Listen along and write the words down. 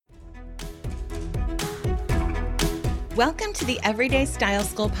Welcome to the Everyday Style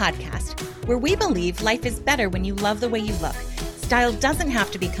School podcast, where we believe life is better when you love the way you look. Style doesn't have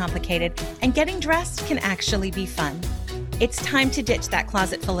to be complicated, and getting dressed can actually be fun. It's time to ditch that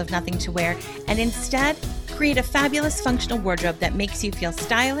closet full of nothing to wear and instead create a fabulous functional wardrobe that makes you feel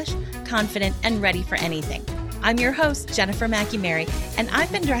stylish, confident, and ready for anything. I'm your host, Jennifer Mackey-Mary, and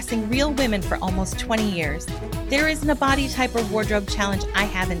I've been dressing real women for almost 20 years. There isn't a body type or wardrobe challenge I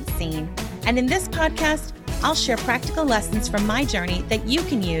haven't seen. And in this podcast, I'll share practical lessons from my journey that you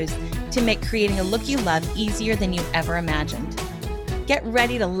can use to make creating a look you love easier than you ever imagined. Get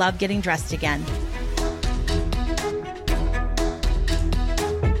ready to love getting dressed again.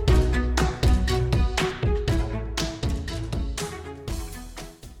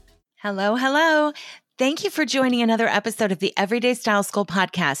 Hello. Thank you for joining another episode of the Everyday Style School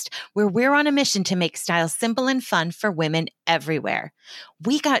podcast, where we're on a mission to make style simple and fun for women everywhere.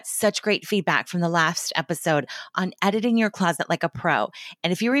 We got such great feedback from the last episode on editing your closet like a pro.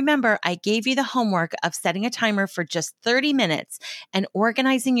 And if you remember, I gave you the homework of setting a timer for just 30 minutes and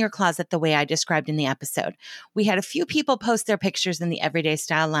organizing your closet the way I described in the episode. We had a few people post their pictures in the Everyday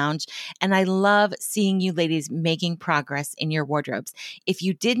Style Lounge, and I love seeing you ladies making progress in your wardrobes. If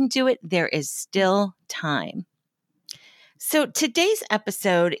you didn't do it, there is still time. So today's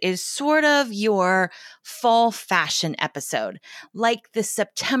episode is sort of your fall fashion episode, like the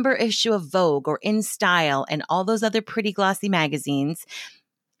September issue of Vogue or In Style and all those other pretty glossy magazines.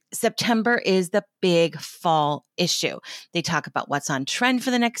 September is the big fall issue. They talk about what's on trend for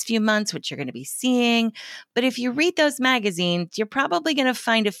the next few months, which you're going to be seeing. But if you read those magazines, you're probably going to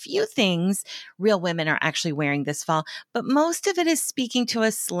find a few things real women are actually wearing this fall, but most of it is speaking to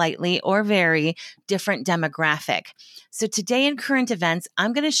a slightly or very different demographic. So today in Current Events,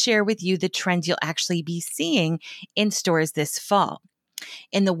 I'm going to share with you the trends you'll actually be seeing in stores this fall.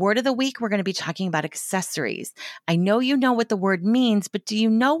 In the word of the week, we're going to be talking about accessories. I know you know what the word means, but do you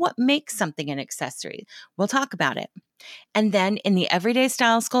know what makes something an accessory? We'll talk about it. And then in the Everyday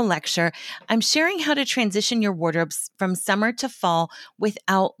Style School lecture, I'm sharing how to transition your wardrobes from summer to fall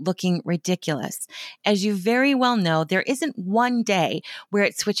without looking ridiculous. As you very well know, there isn't one day where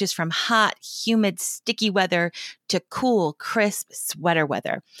it switches from hot, humid, sticky weather to cool, crisp, sweater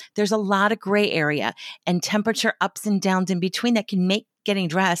weather. There's a lot of gray area and temperature ups and downs in between that can make getting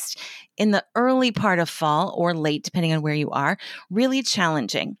dressed in the early part of fall or late, depending on where you are, really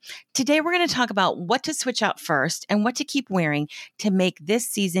challenging. Today, we're going to talk about what to switch out first and what to keep wearing to make this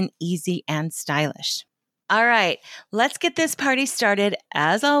season easy and stylish. All right, let's get this party started,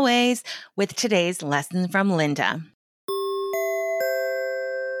 as always, with today's lesson from Linda.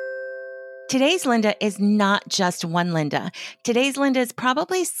 Today's Linda is not just one Linda. Today's Linda is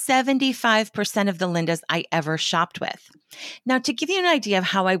probably 75% of the Lindas I ever shopped with. Now, to give you an idea of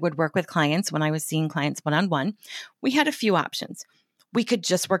how I would work with clients when I was seeing clients one-on-one, we had a few options. We could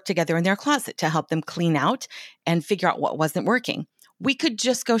just work together in their closet to help them clean out and figure out what wasn't working. We could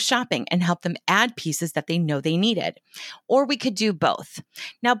just go shopping and help them add pieces that they know they needed. Or we could do both.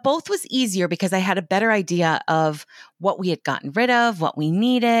 Now, both was easier because I had a better idea of what we had gotten rid of, what we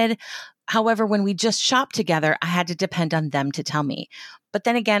needed. However, when we just shopped together, I had to depend on them to tell me. But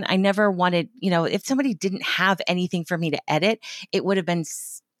then again, I never wanted, if somebody didn't have anything for me to edit, it would have been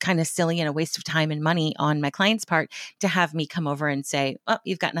kind of silly and a waste of time and money on my client's part to have me come over and say, oh,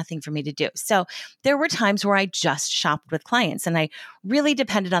 you've got nothing for me to do. So there were times where I just shopped with clients and I really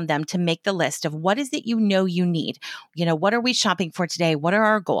depended on them to make the list of what is it you know you need? What are we shopping for today? What are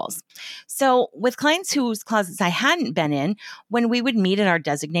our goals? So with clients whose closets I hadn't been in, when we would meet at our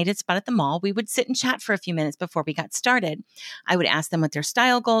designated spot at the mall, we would sit and chat for a few minutes before we got started. I would ask them what their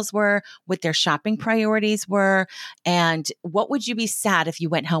style goals were, what their shopping priorities were, and what would you be sad if you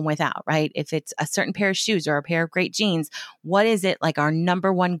went home without, right? If it's a certain pair of shoes or a pair of great jeans, what is it like our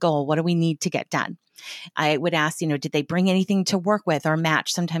number one goal? What do we need to get done? I would ask, did they bring anything to work with or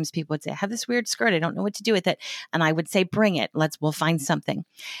match? Sometimes people would say, I have this weird skirt. I don't know what to do with it. And I would say, bring it. We'll find something.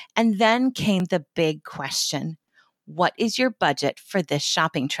 And then came the big question. What is your budget for this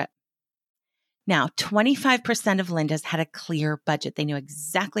shopping trip? Now, 25% of Lindas had a clear budget. They knew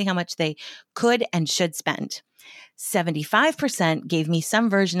exactly how much they could and should spend. 75% gave me some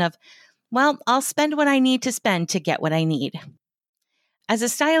version of, well, I'll spend what I need to spend to get what I need. As a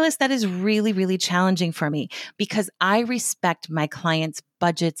stylist, that is really, really challenging for me because I respect my clients'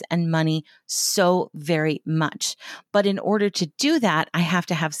 budgets and money so very much. But in order to do that, I have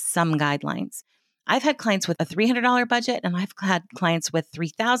to have some guidelines. I've had clients with a $300 budget and I've had clients with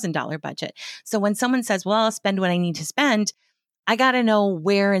 $3,000 budget. So when someone says, well, I'll spend what I need to spend, I got to know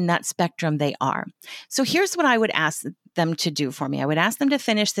where in that spectrum they are. So here's what I would ask them to do for me. I would ask them to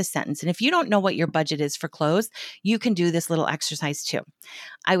finish this sentence. And if you don't know what your budget is for clothes, you can do this little exercise too.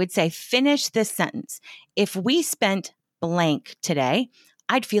 I would say, finish this sentence. If we spent blank today,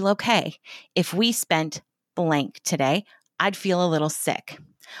 I'd feel okay. If we spent blank today, I'd feel a little sick.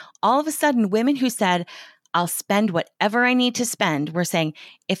 All of a sudden, women who said, I'll spend whatever I need to spend, were saying,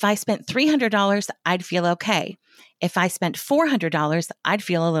 if I spent $300, I'd feel okay. If I spent $400, I'd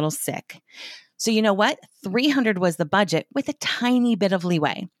feel a little sick. So you know what? 300 was the budget with a tiny bit of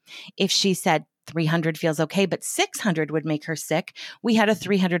leeway. If she said 300 feels okay, but 600 would make her sick, we had a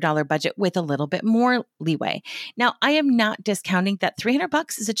 $300 budget with a little bit more leeway. Now, I am not discounting that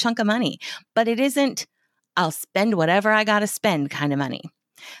 $300 is a chunk of money, but it isn't, I'll spend whatever I got to spend kind of money.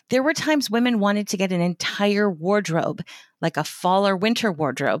 There were times women wanted to get an entire wardrobe, like a fall or winter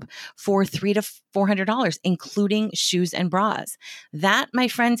wardrobe, for $300 to $400, including shoes and bras. That, my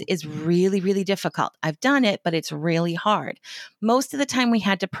friends, is really, really difficult. I've done it, but it's really hard. Most of the time we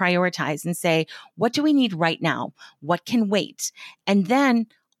had to prioritize and say, what do we need right now? What can wait? And then,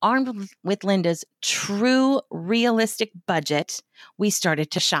 armed with Linda's true realistic budget, we started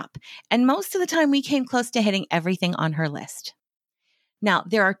to shop. And most of the time we came close to hitting everything on her list. Now,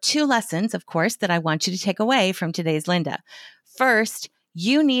 there are 2 lessons, of course, that I want you to take away from today's Linda. First,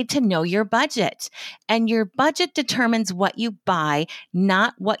 you need to know your budget, and your budget determines what you buy,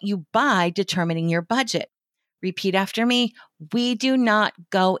 not what you buy determining your budget. Repeat after me. We do not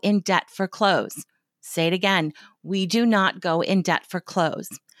go in debt for clothes. Say it again. We do not go in debt for clothes.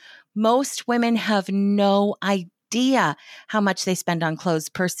 Most women have no idea how much they spend on clothes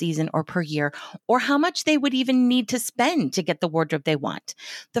per season or per year, or how much they would even need to spend to get the wardrobe they want.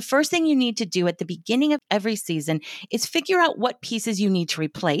 The first thing you need to do at the beginning of every season is figure out what pieces you need to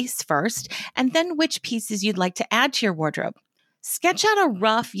replace first, and then which pieces you'd like to add to your wardrobe. Sketch out a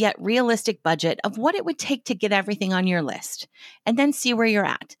rough yet realistic budget of what it would take to get everything on your list, and then see where you're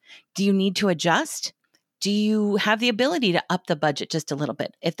at. Do you need to adjust? Do you have the ability to up the budget just a little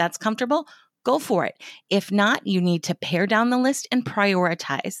bit? If that's comfortable, go for it. If not, you need to pare down the list and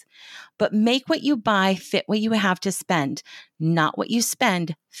prioritize. But make what you buy fit what you have to spend, not what you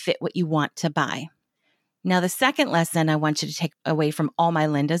spend fit what you want to buy. Now, the second lesson I want you to take away from all my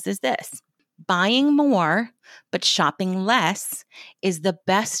Lindas is this. Buying more, but shopping less is the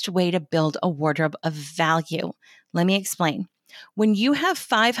best way to build a wardrobe of value. Let me explain. When you have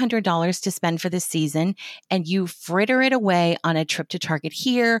 $500 to spend for the season and you fritter it away on a trip to Target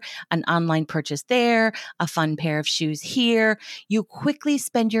here, an online purchase there, a fun pair of shoes here, you quickly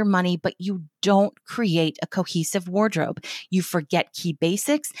spend your money, but you don't create a cohesive wardrobe. You forget key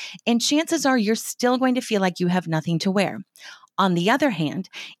basics, and chances are you're still going to feel like you have nothing to wear. On the other hand,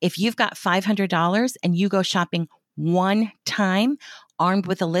 if you've got $500 and you go shopping one time, armed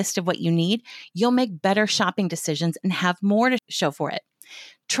with a list of what you need, you'll make better shopping decisions and have more to show for it.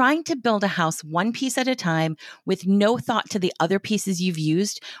 Trying to build a house one piece at a time with no thought to the other pieces you've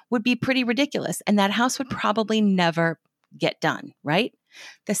used would be pretty ridiculous, and that house would probably never get done, right?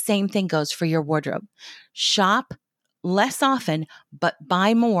 The same thing goes for your wardrobe. Shop less often, but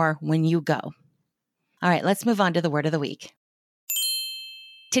buy more when you go. All right, let's move on to the word of the week.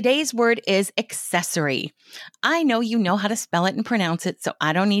 Today's word is accessory. I know you know how to spell it and pronounce it, so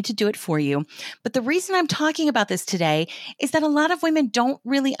I don't need to do it for you. But the reason I'm talking about this today is that a lot of women don't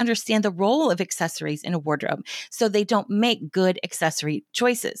really understand the role of accessories in a wardrobe, so they don't make good accessory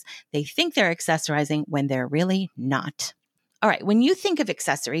choices. They think they're accessorizing when they're really not. All right, when you think of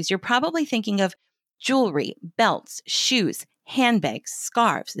accessories, you're probably thinking of jewelry, belts, shoes, handbags,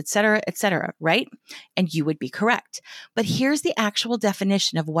 scarves, etc., right? And you would be correct. But here's the actual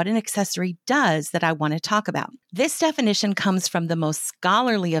definition of what an accessory does that I want to talk about. This definition comes from the most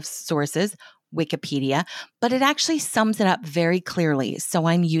scholarly of sources, Wikipedia, but it actually sums it up very clearly, so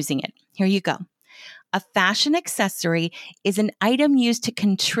I'm using it. Here you go. A fashion accessory is an item used to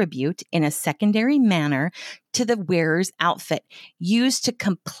contribute in a secondary manner to the wearer's outfit, used to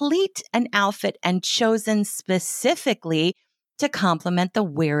complete an outfit and chosen specifically to complement the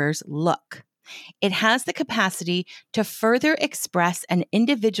wearer's look. It has the capacity to further express an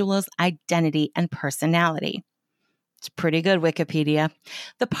individual's identity and personality. It's pretty good, Wikipedia.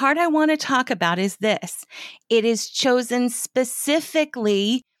 The part I want to talk about is this. It is chosen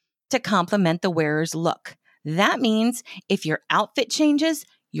specifically to complement the wearer's look. That means if your outfit changes,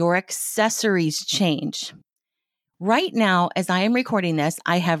 your accessories change. Right now, as I am recording this,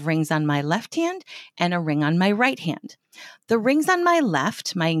 I have rings on my left hand and a ring on my right hand. The rings on my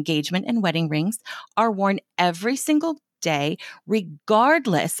left, my engagement and wedding rings, are worn every single day,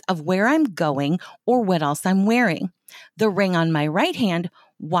 regardless of where I'm going or what else I'm wearing. The ring on my right hand,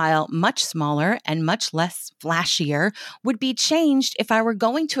 while much smaller and much less flashier, would be changed if I were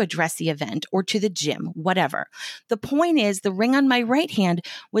going to a dressy event or to the gym, whatever. The point is, the ring on my right hand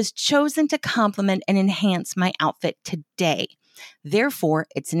was chosen to complement and enhance my outfit today. Therefore,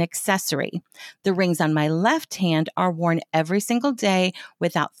 it's an accessory. The rings on my left hand are worn every single day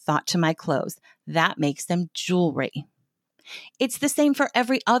without thought to my clothes. That makes them jewelry. It's the same for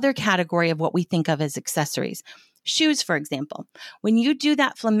every other category of what we think of as accessories. Shoes, for example. When you do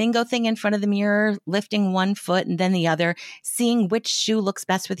that flamingo thing in front of the mirror, lifting one foot and then the other, seeing which shoe looks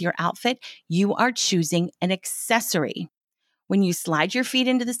best with your outfit, you are choosing an accessory. When you slide your feet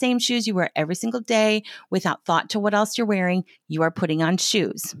into the same shoes you wear every single day without thought to what else you're wearing, you are putting on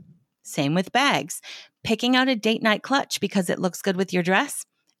shoes. Same with bags. Picking out a date night clutch because it looks good with your dress,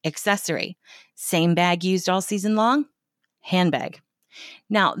 accessory. Same bag used all season long, handbag.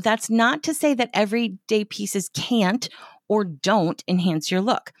 Now, that's not to say that everyday pieces can't or don't enhance your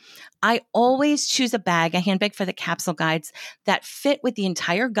look. I always choose a handbag for the capsule guides that fit with the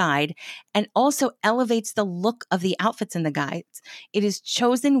entire guide and also elevates the look of the outfits in the guides. It is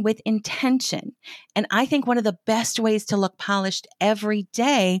chosen with intention. And I think one of the best ways to look polished every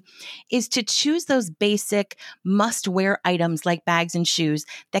day is to choose those basic must-wear items like bags and shoes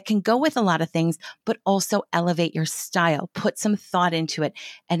that can go with a lot of things, but also elevate your style, put some thought into it,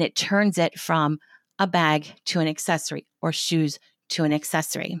 and it turns it from a bag to an accessory or shoes to an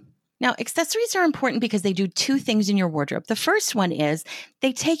accessory. Now, accessories are important because they do two things in your wardrobe. The first one is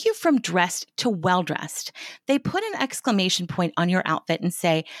they take you from dressed to well-dressed. They put an exclamation point on your outfit and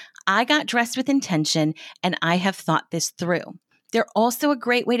say, I got dressed with intention and I have thought this through. They're also a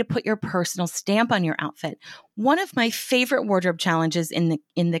great way to put your personal stamp on your outfit. One of my favorite wardrobe challenges in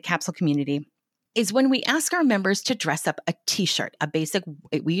the capsule community is when we ask our members to dress up a t-shirt,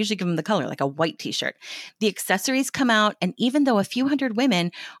 we usually give them the color, like a white t-shirt. The accessories come out, and even though a few hundred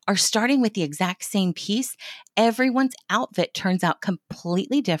women are starting with the exact same piece, everyone's outfit turns out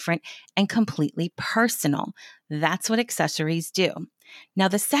completely different and completely personal. That's what accessories do. Now,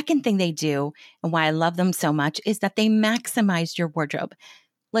 the second thing they do, and why I love them so much, is that they maximize your wardrobe.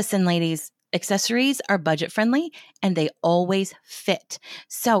 Listen, ladies, accessories are budget friendly and they always fit.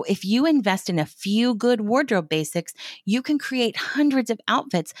 So if you invest in a few good wardrobe basics, you can create hundreds of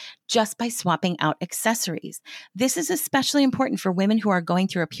outfits just by swapping out accessories. This is especially important for women who are going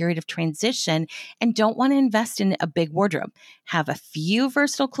through a period of transition and don't want to invest in a big wardrobe. Have a few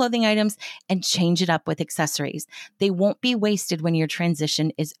versatile clothing items and change it up with accessories. They won't be wasted when your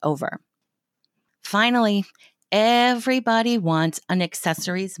transition is over. Finally, everybody wants an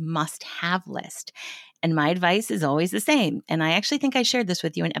accessories must-have list. And my advice is always the same. And I actually think I shared this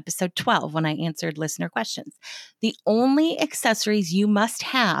with you in episode 12 when I answered listener questions. The only accessories you must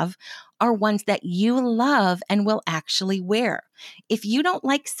have are ones that you love and will actually wear. If you don't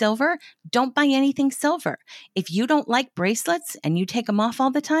like silver, don't buy anything silver. If you don't like bracelets and you take them off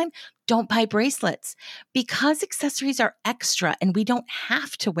all the time, don't buy bracelets. Because accessories are extra and we don't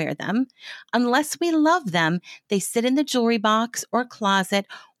have to wear them, unless we love them, they sit in the jewelry box or closet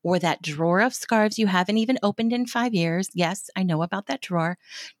or that drawer of scarves you haven't even opened in 5 years. Yes, I know about that drawer.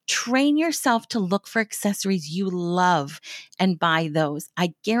 Train yourself to look for accessories you love and buy those.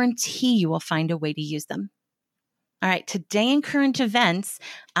 I guarantee you will find a way to use them. All right, today in current events,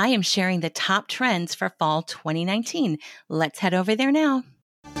 I am sharing the top trends for fall 2019. Let's head over there now.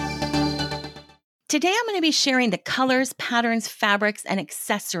 Today, I'm going to be sharing the colors, patterns, fabrics, and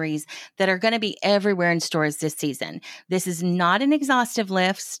accessories that are going to be everywhere in stores this season. This is not an exhaustive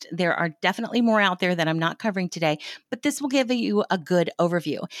list. There are definitely more out there that I'm not covering today, but this will give you a good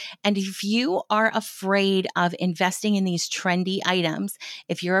overview. And if you are afraid of investing in these trendy items,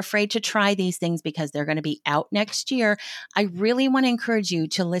 if you're afraid to try these things because they're going to be out next year, I really want to encourage you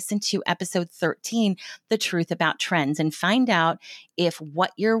to listen to episode 13, The Truth About Trends, and find out if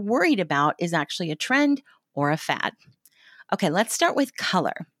what you're worried about is actually a trend or a fad. Okay, let's start with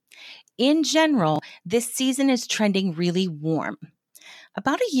color. In general, this season is trending really warm.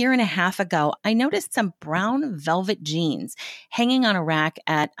 About a year and a half ago, I noticed some brown velvet jeans hanging on a rack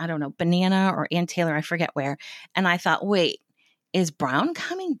at, Banana or Ann Taylor, I forget where. And I thought, wait, is brown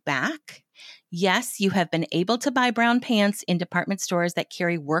coming back? Yes, you have been able to buy brown pants in department stores that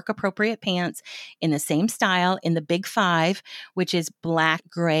carry work-appropriate pants in the same style in the Big Five, which is black,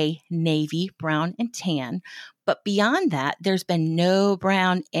 gray, navy, brown, and tan. But beyond that, there's been no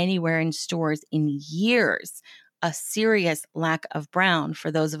brown anywhere in stores in years. A serious lack of brown for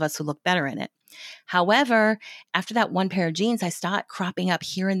those of us who look better in it. However, after that one pair of jeans, I saw it cropping up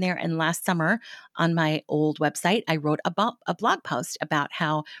here and there. And last summer on my old website, I wrote a blog post about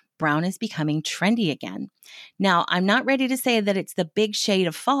how brown is becoming trendy again. Now, I'm not ready to say that it's the big shade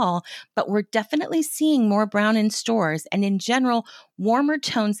of fall, but we're definitely seeing more brown in stores and in general, warmer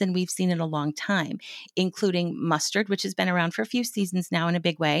tones than we've seen in a long time, including mustard, which has been around for a few seasons now in a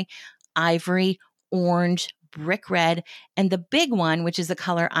big way, ivory, orange, brick red, and the big one, which is a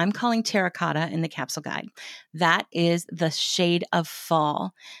color I'm calling terracotta in the capsule guide. That is the shade of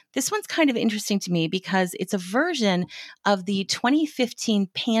fall. This one's kind of interesting to me because it's a version of the 2015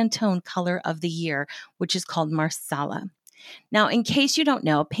 Pantone color of the year, which is called Marsala. Now, in case you don't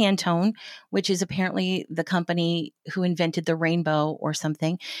know, Pantone, which is apparently the company who invented the rainbow or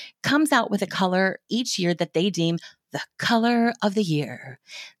something, comes out with a color each year that they deem the color of the year.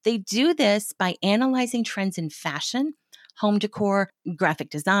 They do this by analyzing trends in fashion, home decor, graphic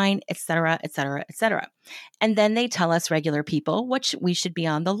design, etc., etc., etc. And then they tell us regular people what we should be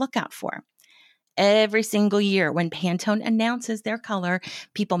on the lookout for. Every single year when Pantone announces their color,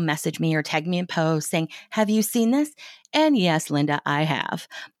 people message me or tag me in posts saying, "Have you seen this?" And yes, Linda, I have.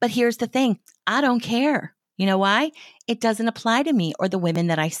 But here's the thing. I don't care. You know why? It doesn't apply to me or the women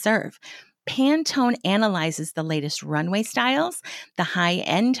that I serve. Pantone analyzes the latest runway styles, the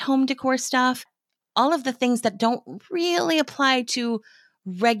high-end home decor stuff, all of the things that don't really apply to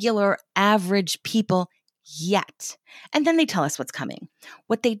regular average people yet. And then they tell us what's coming.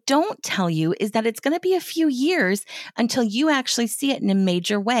 What they don't tell you is that it's going to be a few years until you actually see it in a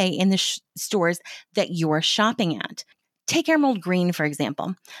major way in the stores that you're shopping at. Take Emerald Green, for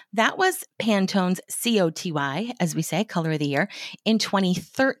example. That was Pantone's COTY, as we say, color of the year, in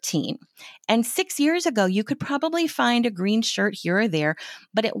 2013. And 6 years ago, you could probably find a green shirt here or there,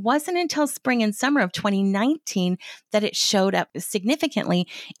 but it wasn't until spring and summer of 2019 that it showed up significantly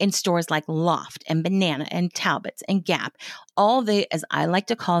in stores like Loft and Banana and Talbot's and Gap, all the, as I like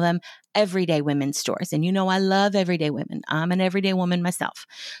to call them, everyday women's stores. And you know, I love everyday women. I'm an everyday woman myself.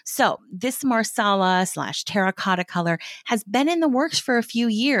 So this Marsala / terracotta color has been in the works for a few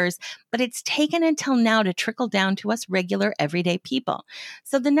years, but it's taken until now to trickle down to us regular everyday people.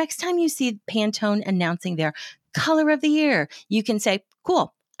 So the next time you see Pantone announcing their color of the year, you can say,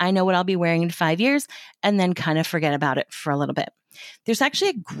 cool, I know what I'll be wearing in 5 years, and then kind of forget about it for a little bit. There's actually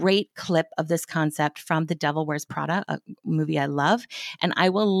a great clip of this concept from The Devil Wears Prada, a movie I love, and I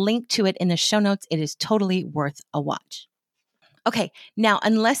will link to it in the show notes. It is totally worth a watch. Okay, now,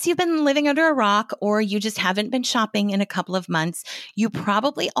 unless you've been living under a rock or you just haven't been shopping in a couple of months, you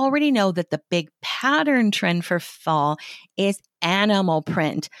probably already know that the big pattern trend for fall is animal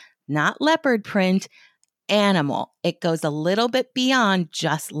print, not leopard print, animal. It goes a little bit beyond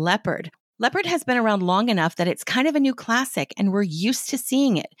just leopard. Leopard has been around long enough that it's kind of a new classic and we're used to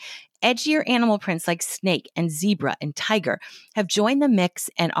seeing it. Edgier animal prints like snake and zebra and tiger have joined the mix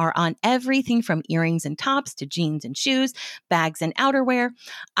and are on everything from earrings and tops to jeans and shoes, bags and outerwear.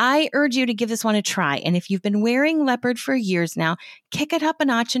 I urge you to give this one a try. And if you've been wearing leopard for years now, kick it up a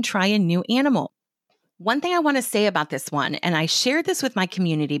notch and try a new animal. One thing I want to say about this one, and I shared this with my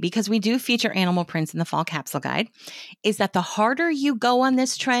community because we do feature animal prints in the fall capsule guide, is that the harder you go on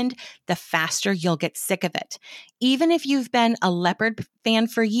this trend, the faster you'll get sick of it. Even if you've been a leopard fan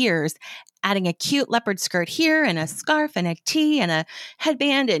for years, adding a cute leopard skirt here and a scarf and a tee and a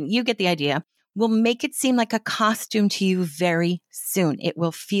headband, and you get the idea, will make it seem like a costume to you very soon. It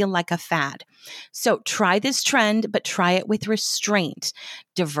will feel like a fad. So try this trend, but try it with restraint.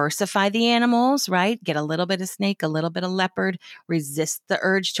 Diversify the animals, right? Get a little bit of snake, a little bit of leopard. Resist the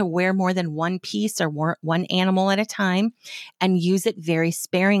urge to wear more than one piece or one animal at a time, and use it very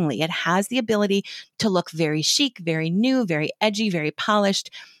sparingly. It has the ability to look very chic, very new, very edgy, very polished.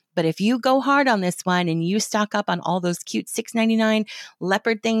 But if you go hard on this one and you stock up on all those cute $6.99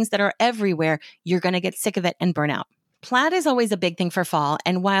 leopard things that are everywhere, you're going to get sick of it and burn out. Plaid is always a big thing for fall,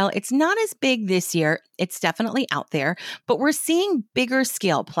 and while it's not as big this year, it's definitely out there, but we're seeing bigger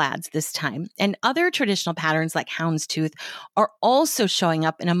scale plaids this time, and other traditional patterns like houndstooth are also showing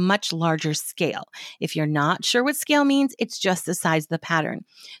up in a much larger scale. If you're not sure what scale means, it's just the size of the pattern.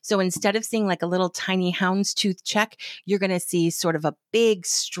 So instead of seeing like a little tiny houndstooth check, you're going to see sort of a big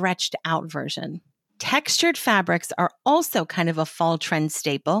stretched out version. Textured fabrics are also kind of a fall trend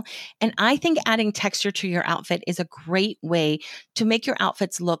staple, and I think adding texture to your outfit is a great way to make your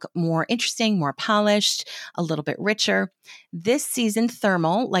outfits look more interesting, more polished, a little bit richer. This season,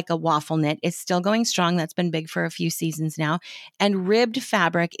 thermal, like a waffle knit, is still going strong. That's been big for a few seasons now, and ribbed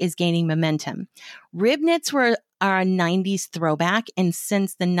fabric is gaining momentum. Rib knits are a 90s throwback, and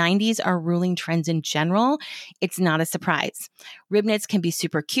since the 90s are ruling trends in general, it's not a surprise. Rib knits can be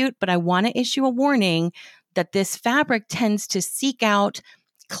super cute, but I want to issue a warning that this fabric tends to seek out,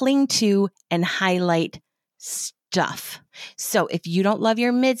 cling to, and highlight stuff. So if you don't love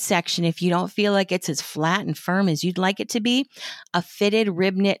your midsection, if you don't feel like it's as flat and firm as you'd like it to be, a fitted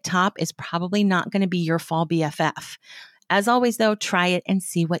rib knit top is probably not going to be your fall BFF. As always, though, try it and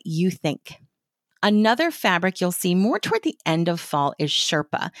see what you think. Another fabric you'll see more toward the end of fall is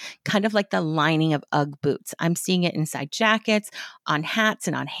Sherpa, kind of like the lining of Ugg boots. I'm seeing it inside jackets, on hats,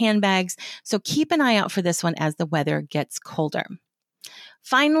 and on handbags. So keep an eye out for this one as the weather gets colder.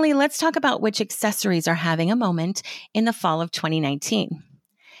 Finally, let's talk about which accessories are having a moment in the fall of 2019.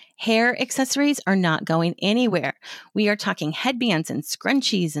 Hair accessories are not going anywhere. We are talking headbands and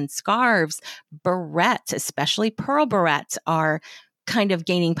scrunchies and scarves. Barrettes, especially pearl barrettes, are kind of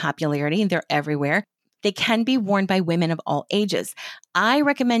gaining popularity. They're everywhere. They can be worn by women of all ages. I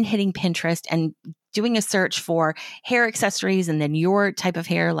recommend hitting Pinterest and doing a search for hair accessories and then your type of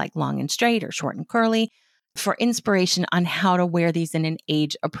hair, like long and straight or short and curly, for inspiration on how to wear these in an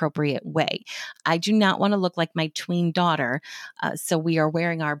age-appropriate way. I do not want to look like my tween daughter, so we are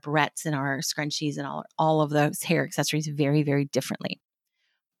wearing our barrettes and our scrunchies and all of those hair accessories very, very differently.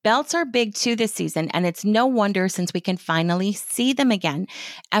 Belts are big too this season, and it's no wonder since we can finally see them again.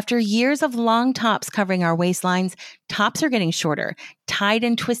 After years of long tops covering our waistlines, tops are getting shorter. Tied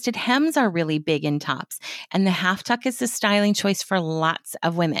and twisted hems are really big in tops, and the half tuck is the styling choice for lots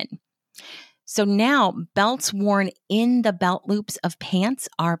of women. So now belts worn in the belt loops of pants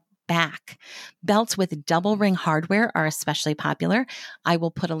are back. Belts with double ring hardware are especially popular. I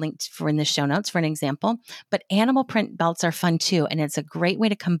will put a link in the show notes for an example, but animal print belts are fun too, and it's a great way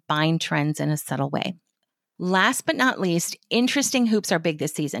to combine trends in a subtle way. Last but not least, interesting hoops are big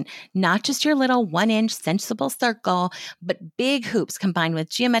this season. Not just your little 1-inch sensible circle, but big hoops combined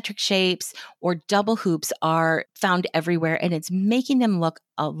with geometric shapes or double hoops are found everywhere, and it's making them look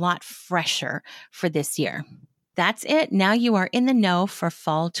a lot fresher for this year. That's it. Now you are in the know for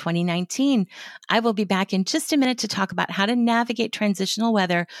fall 2019. I will be back in just a minute to talk about how to navigate transitional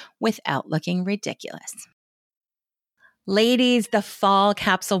weather without looking ridiculous. Ladies, the Fall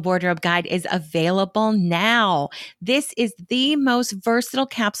Capsule Wardrobe Guide is available now. This is the most versatile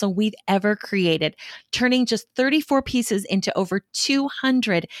capsule we've ever created, turning just 34 pieces into over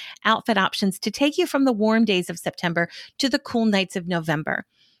 200 outfit options to take you from the warm days of September to the cool nights of November.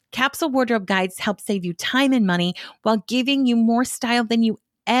 Capsule Wardrobe Guides help save you time and money while giving you more style than you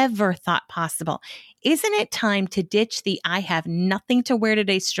ever thought possible. Isn't it time to ditch the I have nothing to wear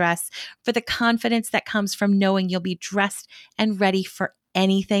today stress for the confidence that comes from knowing you'll be dressed and ready for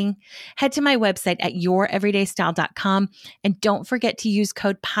anything? Head to my website at youreverydaystyle.com and don't forget to use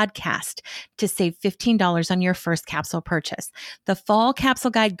code PODCAST to save $15 on your first capsule purchase. The Fall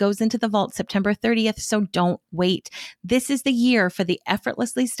Capsule Guide goes into the vault September 30th, so don't wait. This is the year for the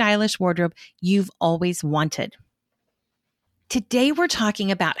effortlessly stylish wardrobe you've always wanted. Today, we're talking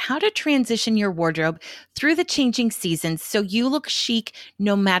about how to transition your wardrobe through the changing seasons so you look chic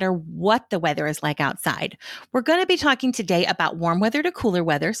no matter what the weather is like outside. We're going to be talking today about warm weather to cooler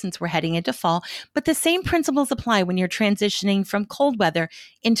weather since we're heading into fall, but the same principles apply when you're transitioning from cold weather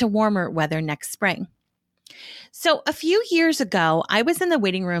into warmer weather next spring. So a few years ago, I was in the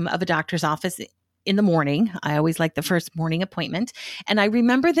waiting room of a doctor's office in the morning. I always like the first morning appointment. And I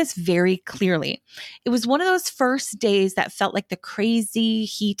remember this very clearly. It was one of those first days that felt like the crazy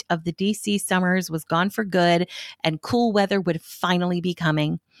heat of the DC summers was gone for good and cool weather would finally be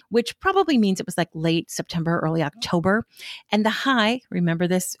coming, which probably means it was like late September, early October. And the high, remember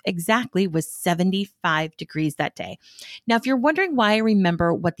this exactly, was 75 degrees that day. Now, if you're wondering why I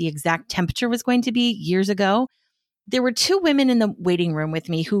remember what the exact temperature was going to be years ago, there were two women in the waiting room with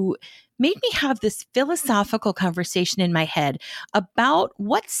me who made me have this philosophical conversation in my head about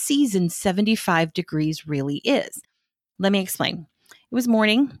what season 75 degrees really is. Let me explain. It was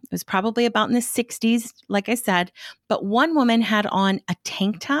morning. It was probably about in the 60s, like I said, but one woman had on a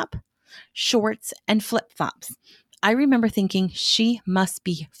tank top, shorts, and flip-flops. I remember thinking she must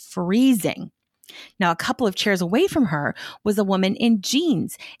be freezing. Now, a couple of chairs away from her was a woman in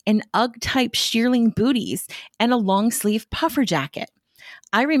jeans and Ugg-type shearling booties and a long-sleeve puffer jacket.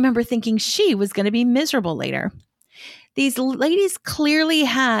 I remember thinking she was going to be miserable later. These ladies clearly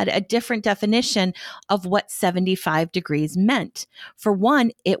had a different definition of what 75 degrees meant. For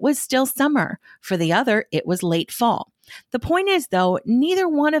one, it was still summer. For the other, it was late fall. The point is, though, neither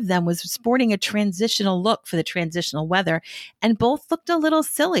one of them was sporting a transitional look for the transitional weather, and both looked a little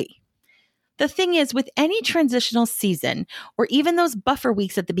silly. The thing is, with any transitional season, or even those buffer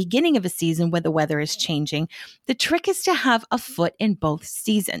weeks at the beginning of a season when the weather is changing, the trick is to have a foot in both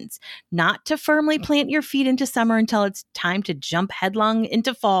seasons, not to firmly plant your feet into summer until it's time to jump headlong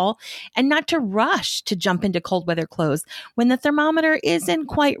into fall, and not to rush to jump into cold weather clothes when the thermometer isn't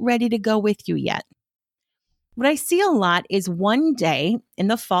quite ready to go with you yet. What I see a lot is one day in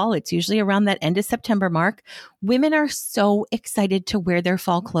the fall, it's usually around that end of September mark, women are so excited to wear their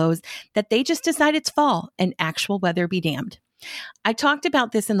fall clothes that they just decide it's fall and actual weather be damned. I talked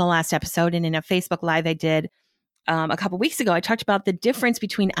about this in the last episode, and in a Facebook Live I did a couple weeks ago, I talked about the difference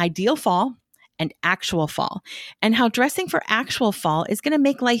between ideal fall and actual fall, and how dressing for actual fall is going to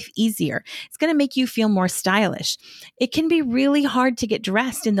make life easier. It's going to make you feel more stylish. It can be really hard to get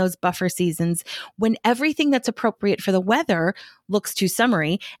dressed in those buffer seasons when everything that's appropriate for the weather looks too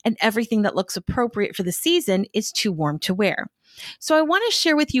summery and everything that looks appropriate for the season is too warm to wear. So I want to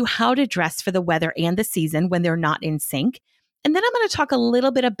share with you how to dress for the weather and the season when they're not in sync. And then I'm going to talk a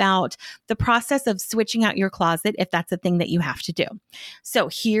little bit about the process of switching out your closet if that's a thing that you have to do. So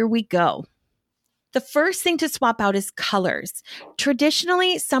here we go. The first thing to swap out is colors.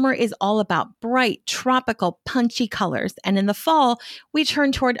 Traditionally, summer is all about bright, tropical, punchy colors. And in the fall, we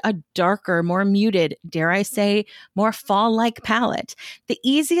turn toward a darker, more muted, dare I say, more fall-like palette. The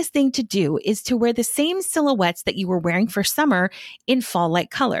easiest thing to do is to wear the same silhouettes that you were wearing for summer in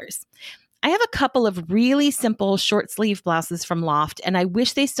fall-like colors. I have a couple of really simple short sleeve blouses from Loft, and I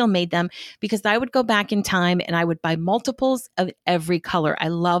wish they still made them because I would go back in time and I would buy multiples of every color. I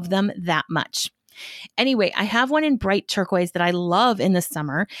love them that much. Anyway, I have one in bright turquoise that I love in the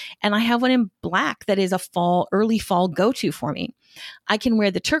summer, and I have one in black that is a early fall go-to for me. I can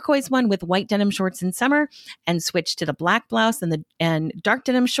wear the turquoise one with white denim shorts in summer and switch to the black blouse and dark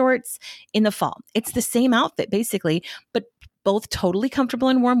denim shorts in the fall. It's the same outfit basically, but both totally comfortable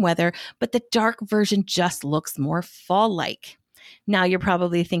in warm weather, but the dark version just looks more fall-like. Now you're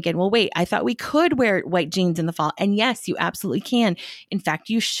probably thinking, well, wait, I thought we could wear white jeans in the fall. And yes, you absolutely can. In fact,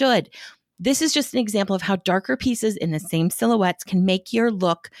 you should. This is just an example of how darker pieces in the same silhouettes can make your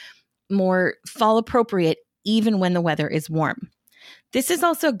look more fall appropriate even when the weather is warm. This is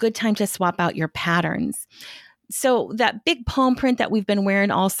also a good time to swap out your patterns. So that big palm print that we've been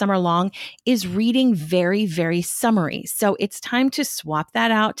wearing all summer long is reading very, very summery. So it's time to swap that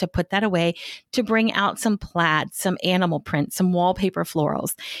out, to put that away, to bring out some plaid, some animal print, some wallpaper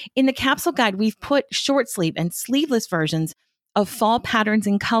florals. In the capsule guide, we've put short sleeve and sleeveless versions of fall patterns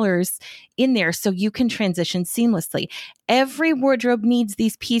and colors in there so you can transition seamlessly. Every wardrobe needs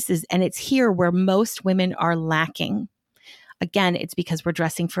these pieces, and it's here where most women are lacking. Again, it's because we're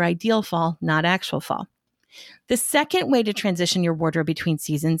dressing for ideal fall, not actual fall. The second way to transition your wardrobe between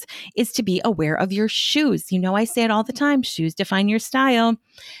seasons is to be aware of your shoes. You know, I say it all the time, shoes define your style.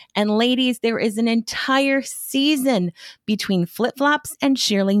 And ladies, there is an entire season between flip-flops and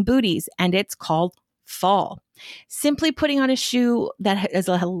shearling booties, and it's called fall. Simply putting on a shoe that has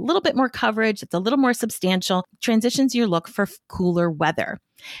a little bit more coverage, it's a little more substantial, transitions your look for cooler weather.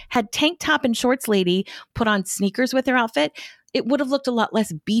 Had tank top and shorts lady put on sneakers with her outfit, it would have looked a lot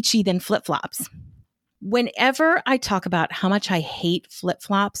less beachy than flip-flops. Whenever I talk about how much I hate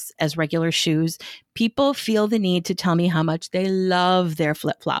flip-flops as regular shoes, people feel the need to tell me how much they love their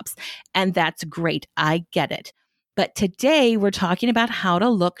flip-flops. And that's great. I get it. But today we're talking about how to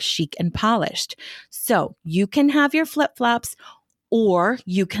look chic and polished. So you can have your flip-flops or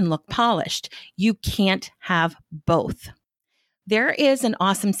you can look polished. You can't have both. There is an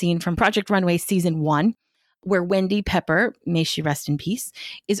awesome scene from Project Runway Season 1 where Wendy Pepper, may she rest in peace,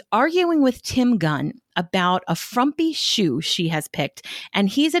 is arguing with Tim Gunn about a frumpy shoe she has picked, and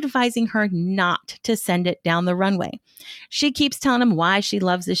he's advising her not to send it down the runway. She keeps telling him why she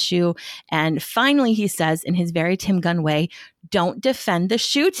loves the shoe, and finally he says, in his very Tim Gunn way, "Don't defend the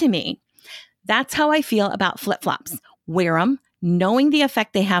shoe to me." That's how I feel about flip-flops. Wear them, knowing the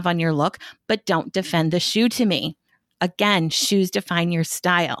effect they have on your look, but don't defend the shoe to me. Again, shoes define your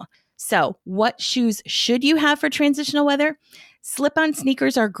style. So what shoes should you have for transitional weather? Slip-on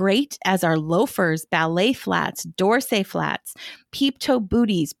sneakers are great, as are loafers, ballet flats, Dorsey flats, peep-toe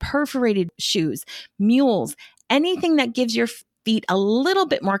booties, perforated shoes, mules, anything that gives your feet a little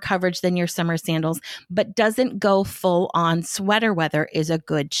bit more coverage than your summer sandals, but doesn't go full-on sweater weather is a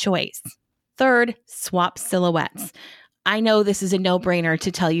good choice. Third, swap silhouettes. I know this is a no-brainer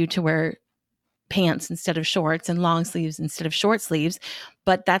to tell you to wear pants instead of shorts and long sleeves instead of short sleeves,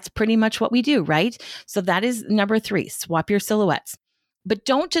 but that's pretty much what we do, right? So that is number 3, swap your silhouettes. But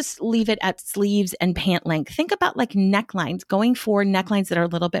don't just leave it at sleeves and pant length. Think about like necklines, going for necklines that are a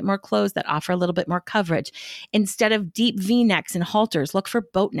little bit more closed, that offer a little bit more coverage. Instead of deep V necks and halters, look for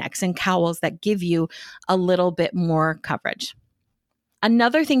boat necks and cowls that give you a little bit more coverage.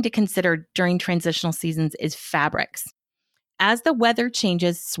 Another thing to consider during transitional seasons is fabrics. As the weather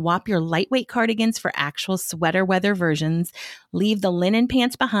changes, swap your lightweight cardigans for actual sweater weather versions, leave the linen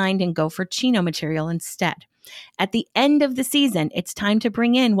pants behind and go for chino material instead. At the end of the season, it's time to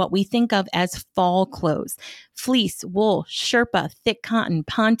bring in what we think of as fall clothes. Fleece, wool, sherpa, thick cotton,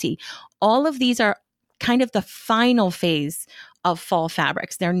 ponte. All of these are kind of the final phase of fall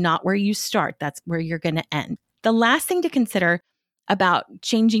fabrics. They're not where you start. That's where you're going to end. The last thing to consider about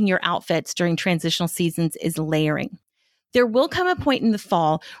changing your outfits during transitional seasons is layering. There will come a point in the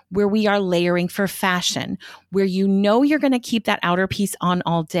fall where we are layering for fashion, where you know you're going to keep that outer piece on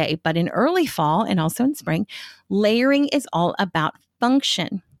all day. But in early fall and also in spring, layering is all about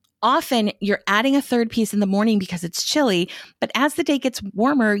function. Often you're adding a third piece in the morning because it's chilly, but as the day gets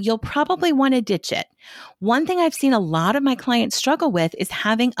warmer, you'll probably want to ditch it. One thing I've seen a lot of my clients struggle with is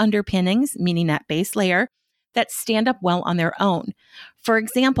having underpinnings, meaning that base layer, that stand up well on their own. For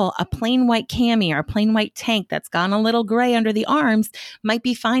example, a plain white cami or a plain white tank that's gone a little gray under the arms might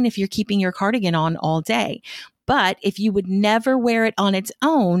be fine if you're keeping your cardigan on all day. But if you would never wear it on its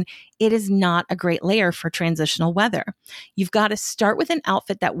own, it is not a great layer for transitional weather. You've got to start with an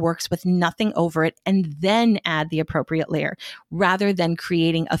outfit that works with nothing over it and then add the appropriate layer rather than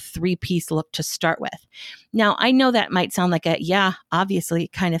creating a three-piece look to start with. Now, I know that might sound like a, yeah, obviously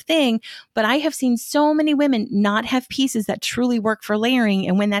kind of thing, but I have seen so many women not have pieces that truly work for layering.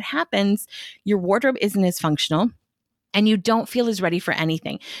 And when that happens, your wardrobe isn't as functional and you don't feel as ready for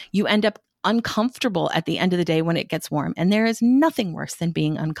anything. You end up uncomfortable at the end of the day when it gets warm. And there is nothing worse than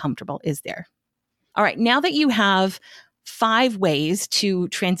being uncomfortable, is there? All right, now that you have 5 ways to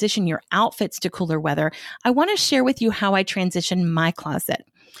transition your outfits to cooler weather, I want to share with you how I transition my closet.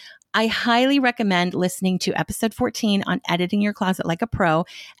 I highly recommend listening to episode 14 on editing your closet like a pro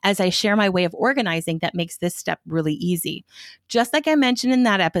as I share my way of organizing that makes this step really easy. Just like I mentioned in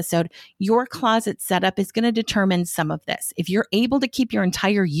that episode, your closet setup is going to determine some of this. If you're able to keep your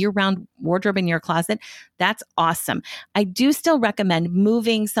entire year-round wardrobe in your closet, that's awesome. I do still recommend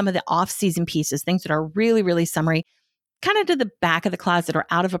moving some of the off-season pieces, things that are really, really summery, kind of to the back of the closet or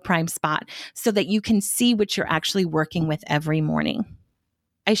out of a prime spot so that you can see what you're actually working with every morning.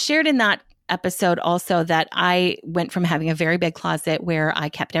 I shared in that episode also that I went from having a very big closet where I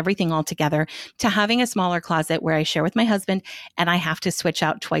kept everything all together to having a smaller closet where I share with my husband and I have to switch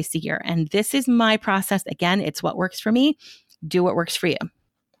out twice a year. And this is my process. Again, it's what works for me. Do what works for you.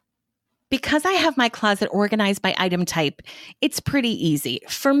 Because I have my closet organized by item type, it's pretty easy.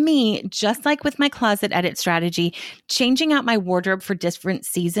 For me, just like with my closet edit strategy, changing out my wardrobe for different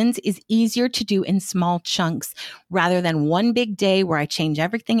seasons is easier to do in small chunks rather than one big day where I change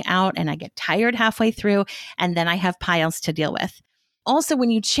everything out and I get tired halfway through and then I have piles to deal with. Also, when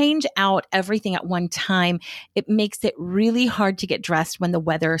you change out everything at one time, it makes it really hard to get dressed when the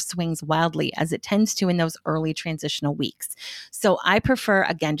weather swings wildly, as it tends to in those early transitional weeks. So I prefer,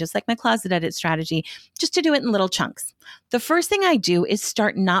 again, just like my closet edit strategy, just to do it in little chunks. The first thing I do is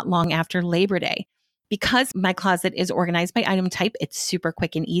start not long after Labor Day. Because my closet is organized by item type, it's super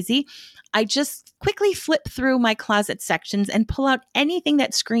quick and easy. I just quickly flip through my closet sections and pull out anything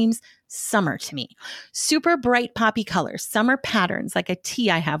that screams summer to me. Super bright poppy colors, summer patterns like a tee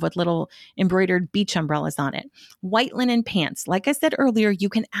I have with little embroidered beach umbrellas on it. White linen pants. Like I said earlier, you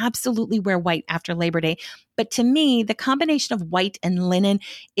can absolutely wear white after Labor Day. But to me, the combination of white and linen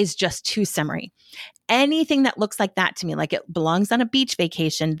is just too summery. Anything that looks like that to me, like it belongs on a beach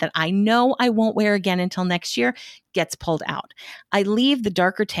vacation that I know I won't wear again until next year, gets pulled out. I leave the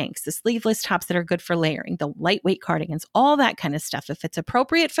darker tanks, the sleeveless tops that are good for layering, the lightweight cardigans, all that kind of stuff. If it's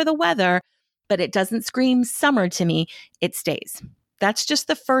appropriate for the weather, but it doesn't scream summer to me, it stays. That's just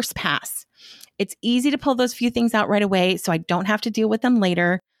the first pass. It's easy to pull those few things out right away, so I don't have to deal with them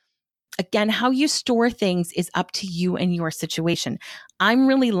later. Again, how you store things is up to you and your situation. I'm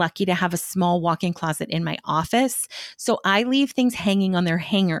really lucky to have a small walk-in closet in my office, so I leave things hanging on their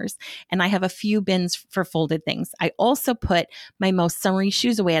hangers, and I have a few bins for folded things. I also put my most summery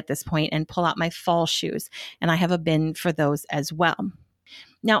shoes away at this point and pull out my fall shoes, and I have a bin for those as well.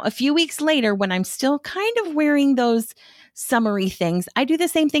 Now, a few weeks later, when I'm still kind of wearing those summery things, I do the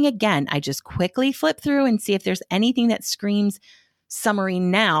same thing again. I just quickly flip through and see if there's anything that screams summery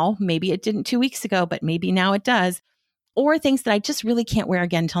now. Maybe it didn't 2 weeks ago, but maybe now it does. Or things that I just really can't wear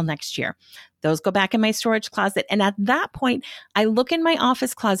again until next year. Those go back in my storage closet. And at that point, I look in my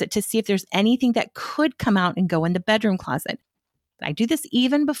office closet to see if there's anything that could come out and go in the bedroom closet. I do this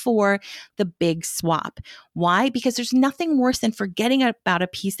even before the big swap. Why? Because there's nothing worse than forgetting about a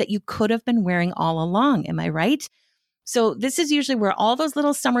piece that you could have been wearing all along. Am I right? So this is usually where all those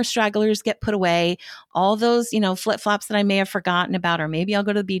little summer stragglers get put away, all those, flip-flops that I may have forgotten about, or maybe I'll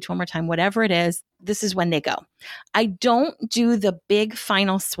go to the beach one more time, whatever it is, this is when they go. I don't do the big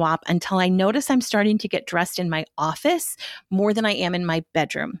final swap until I notice I'm starting to get dressed in my office more than I am in my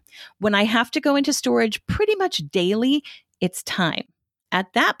bedroom. When I have to go into storage pretty much daily, it's time.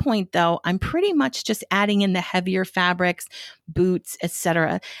 At that point, though, I'm pretty much just adding in the heavier fabrics, boots,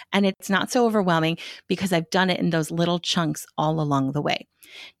 etc. And it's not so overwhelming because I've done it in those little chunks all along the way.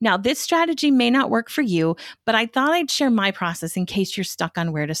 Now, this strategy may not work for you, but I thought I'd share my process in case you're stuck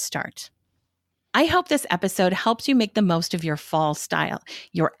on where to start. I hope this episode helps you make the most of your fall style,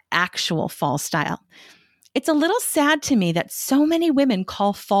 your actual fall style. It's a little sad to me that so many women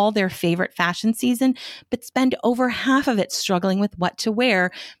call fall their favorite fashion season, but spend over half of it struggling with what to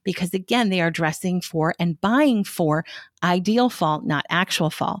wear because, again, they are dressing for and buying for ideal fall, not actual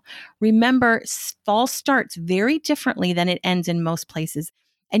fall. Remember, fall starts very differently than it ends in most places,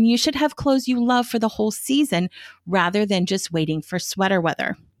 and you should have clothes you love for the whole season rather than just waiting for sweater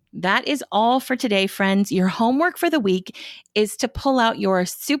weather. That is all for today, friends. Your homework for the week is to pull out your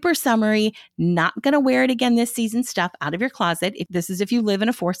super summery, not going to wear it again this season stuff out of your closet. If you live in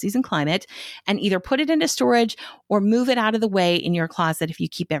a 4-season climate, and either put it into storage or move it out of the way in your closet if you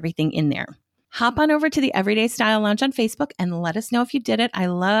keep everything in there. Hop on over to the Everyday Style Lounge on Facebook and let us know if you did it. I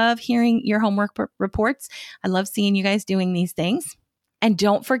love hearing your homework reports. I love seeing you guys doing these things. And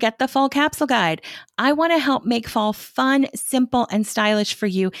don't forget the fall capsule guide. I want to help make fall fun, simple, and stylish for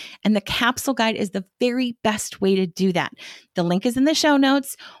you. And the capsule guide is the very best way to do that. The link is in the show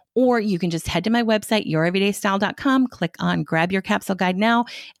notes, or you can just head to my website, youreverydaystyle.com, click on grab your capsule guide now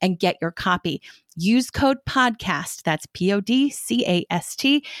and get your copy. Use code PODCAST, that's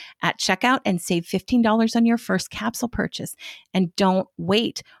PODCAST, at checkout and save $15 on your first capsule purchase. And don't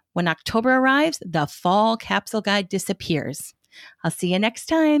wait. When October arrives, the fall capsule guide disappears. I'll see you next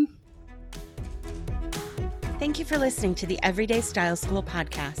time. Thank you for listening to the Everyday Style School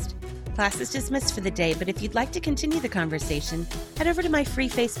podcast. Class is dismissed for the day, but if you'd like to continue the conversation, head over to my free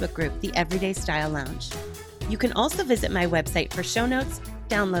Facebook group, the Everyday Style Lounge. You can also visit my website for show notes,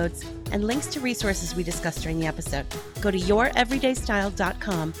 downloads, and links to resources we discussed during the episode. Go to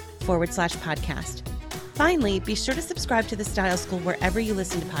youreverydaystyle.com/podcast. Finally, be sure to subscribe to the Style School wherever you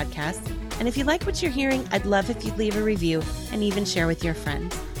listen to podcasts. And if you like what you're hearing, I'd love if you'd leave a review and even share with your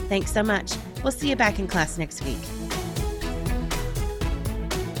friends. Thanks so much. We'll see you back in class next week.